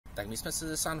Tak my jsme se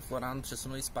ze San Florán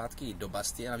přesunuli zpátky do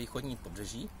Bastie na východní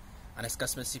pobřeží a dneska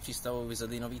jsme si přístavou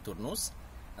vyzvedli nový turnus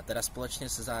a teda společně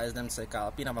se zájezdem CK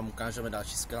Alpina vám ukážeme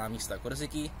další skvělá místa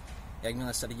Korsiky.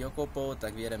 Jakmile se lidi okoupou,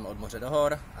 tak vyjedeme od moře do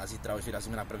hor a zítra už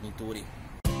vyrazíme na první túry.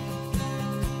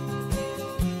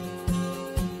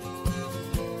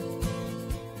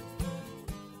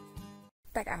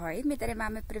 Tak ahoj, my tady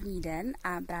máme první den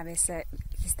a právě se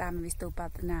chystáme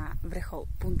vystoupat na vrchol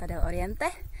Punta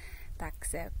dell'Oriente, tak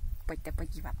se pojďte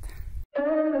podívat.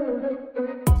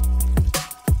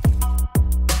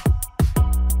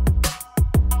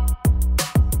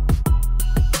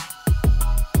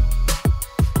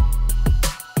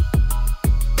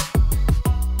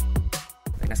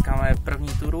 Tak dneska máme první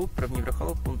túru, první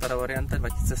vrchol Punta dell'Oriente,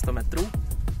 2100 metrů.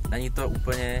 Není to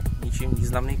úplně ničím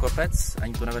významný kopec,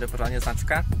 ani tu nevede pořádně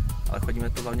značka, ale chodíme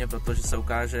tu hlavně proto, že se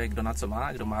ukáže, kdo na co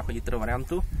má, kdo má chodit do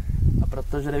variantu. A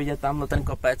protože jde vidět tam ten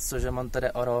kopec, což je Monte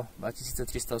Cinto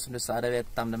 2389,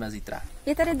 tam jdeme zítra.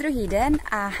 Je tady druhý den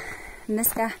a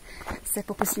dneska se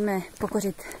pokusíme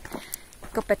pokořit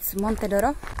kopec Monte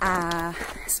Cinto a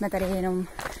jsme tady jenom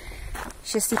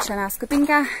 6členná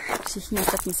skupinka. Všichni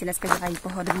ostatní si dneska dělají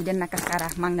pohodový den na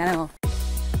kaskádách Manganello.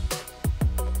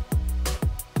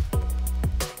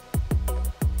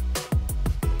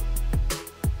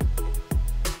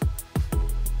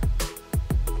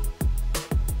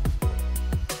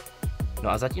 No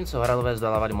a zatímco Radule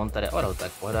vzdávali Monte Cinto,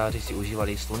 tak pohodáři si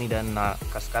užívali slunný den na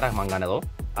kaskádách Manganello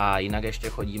a jinak ještě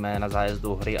chodíme na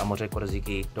zájezdu hory a moře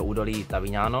Korsiky do údolí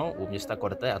Tavignano u města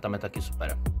Corte a tam je taky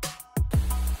super.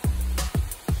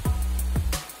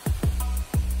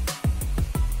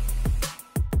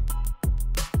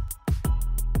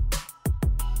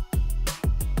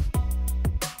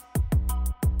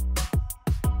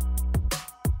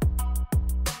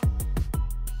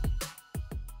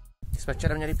 Jsme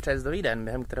včera měli přejezdový den,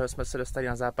 během kterého jsme se dostali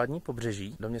na západní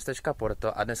pobřeží do městečka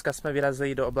Porto a dneska jsme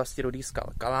vyrazili do oblasti rudých skal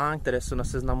Calanques, které jsou na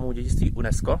seznamu dědictví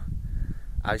UNESCO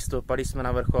a vystoupali jsme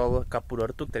na vrchol Capu,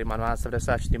 který má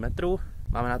 1294 metrů.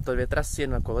 Máme na to dvě trasy,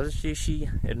 jednu jako lezetější,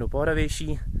 jednu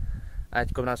pohodovější a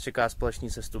teďko nás čeká společný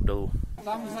sestup dolů.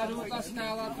 Tam vzadu ta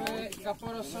skála, to je Capu,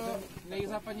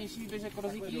 nejzápadnější výběžek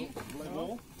Korsiky.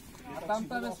 A tam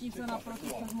ta vesnice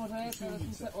naproti přes moře, to je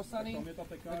vesnice Osany,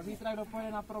 tak zítra kdo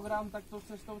pojede na program, tak tou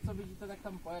cestou, co vidíte, tak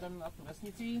tam pojedeme na tu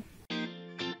vesnici.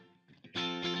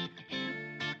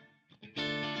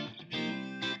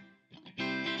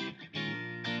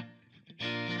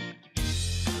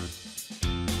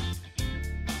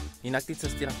 Jinak ty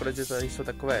cesty na Korsice tady jsou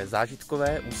takové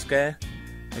zážitkové, úzké,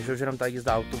 takže už jenom ta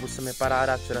jízda autobusem je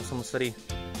paráda, včera jsme museli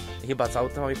hýbat s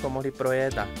autem, abychom mohli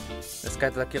projet a dneska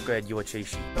je to taky jako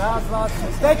divočejší. Raz, dva,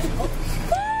 tři, teď!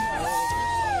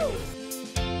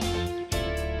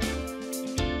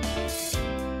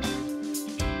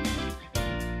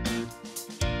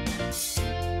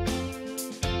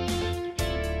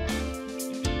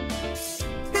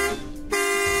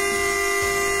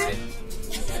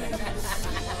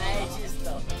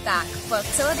 Tak, po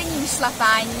celodenním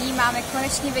šlapání máme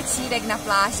konečně večírek na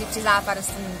pláži při západu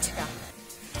sluníčka.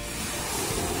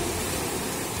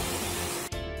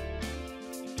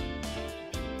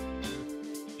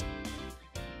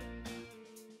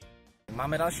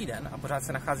 Máme další den a pořád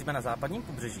se nacházíme na západním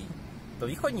pobřeží. To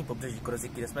východní pobřeží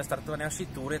Korsiky, kde jsme startovali naši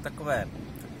túry, je takové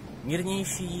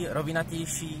mírnější,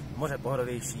 rovinatější, moře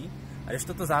pohodovější. A když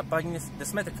toto západní, kde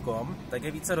jsme teďkom, tak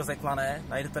je více rozeklané,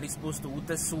 najde tady spoustu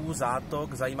útesů,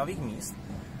 zátok, zajímavých míst.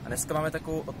 A dneska máme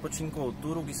takovou odpočinkovou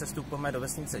túru, kdy se vstupujeme do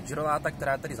vesnice Girolata,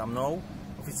 která je tady za mnou.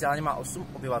 Oficiálně má 8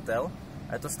 obyvatel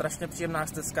a je to strašně příjemná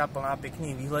stezka, plná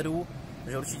pěkných výhledů,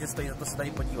 takže určitě stojí za to se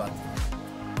tady podívat.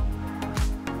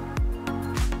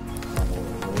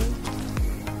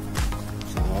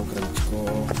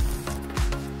 Krajíčko.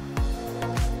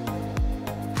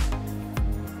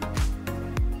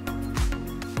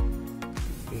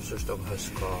 Ježiš, tak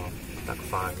hezko, tak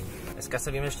fajn. Dneska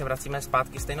se výjimečně vracíme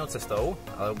zpátky stejnou cestou,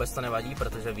 ale vůbec to nevadí,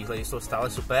 protože výhledy jsou stále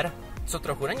super. Co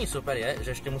trochu není super je,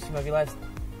 že ještě musíme vylézt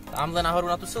tamhle nahoru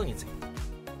na tu silnici.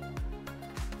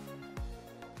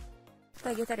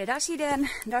 Tak je tady další den,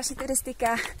 další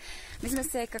turistika. My jsme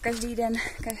se jako každý den,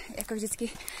 jako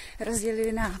vždycky,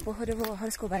 rozdělili na pohodovou a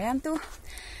horskou variantu.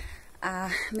 A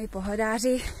my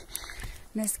pohodáři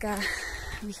dneska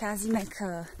vycházíme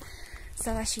k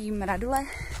salaším Radule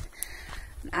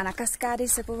a na kaskády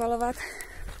se povalovat.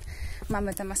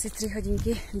 Máme tam asi 3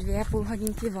 hodinky, 2,5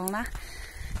 hodinky volna,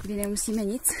 kdy nemusíme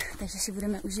nic, takže si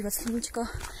budeme užívat sluníčko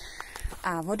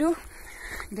a vodu.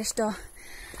 Kdežto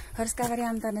horská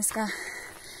varianta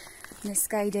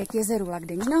dneska jde k jezeru Lac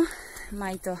de Nino.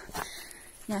 Mají to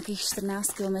nějakých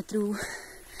 14 kilometrů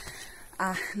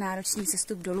a náročný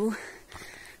sestup dolů,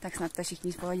 tak snad to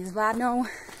všichni v pohodě zvládnou.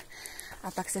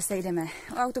 A pak se sejdeme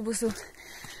u autobusu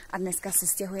a dneska se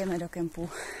stěhujeme do kempu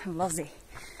v Lozi.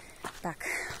 Tak,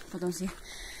 potom si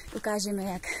ukážeme,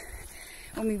 jak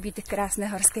umí být krásné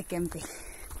horské kempy.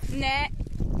 Ne,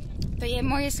 to je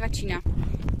moje svačina.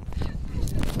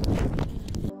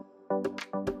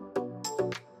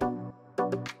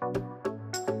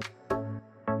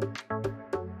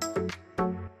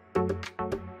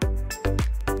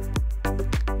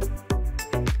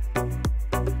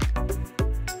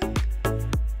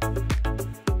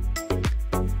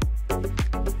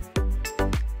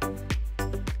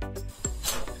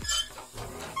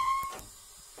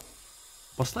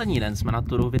 Poslední den jsme na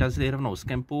turu vyrazili rovnou z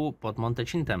kempu pod Monte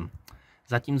Cintem.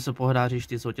 Zatímco pohodáři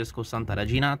šli soutěžkou Santa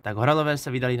Regina, tak horalové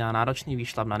se vydali na náročný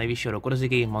výšlap na nejvyšší horu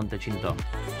Korsiky Monte Cinto.